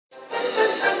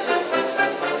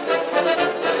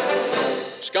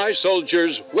Sky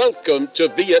Soldiers, welcome to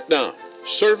Vietnam.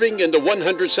 Serving in the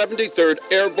 173rd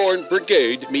Airborne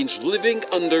Brigade means living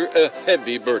under a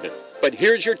heavy burden. But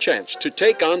here's your chance to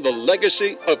take on the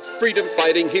legacy of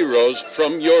freedom-fighting heroes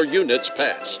from your unit's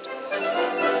past.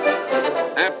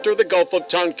 After the Gulf of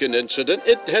Tonkin incident,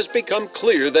 it has become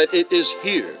clear that it is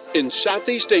here, in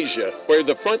Southeast Asia, where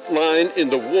the front line in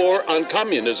the war on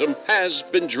communism has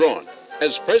been drawn.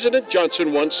 As President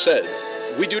Johnson once said,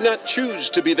 "We do not choose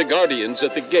to be the guardians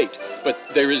at the gate, but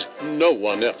there is no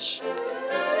one else."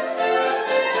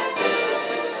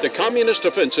 The communist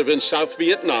offensive in South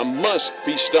Vietnam must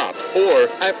be stopped, or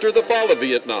after the fall of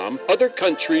Vietnam, other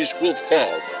countries will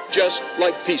fall, just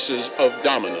like pieces of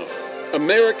domino.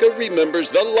 America remembers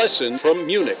the lesson from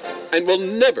Munich and will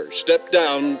never step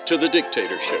down to the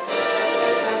dictatorship.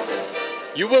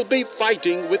 You will be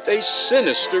fighting with a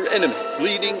sinister enemy,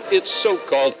 leading its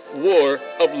so-called war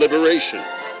of liberation.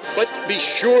 But be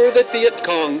sure that Viet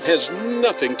Cong has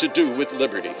nothing to do with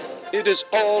liberty. It is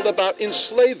all about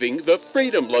enslaving the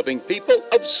freedom-loving people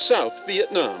of South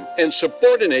Vietnam and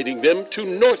subordinating them to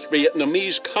North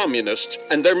Vietnamese communists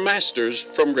and their masters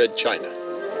from Red China.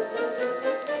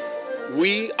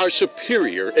 We are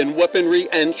superior in weaponry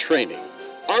and training.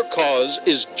 Our cause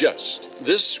is just.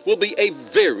 This will be a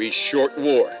very short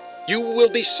war. You will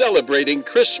be celebrating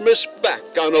Christmas back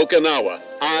on Okinawa,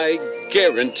 I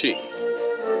guarantee.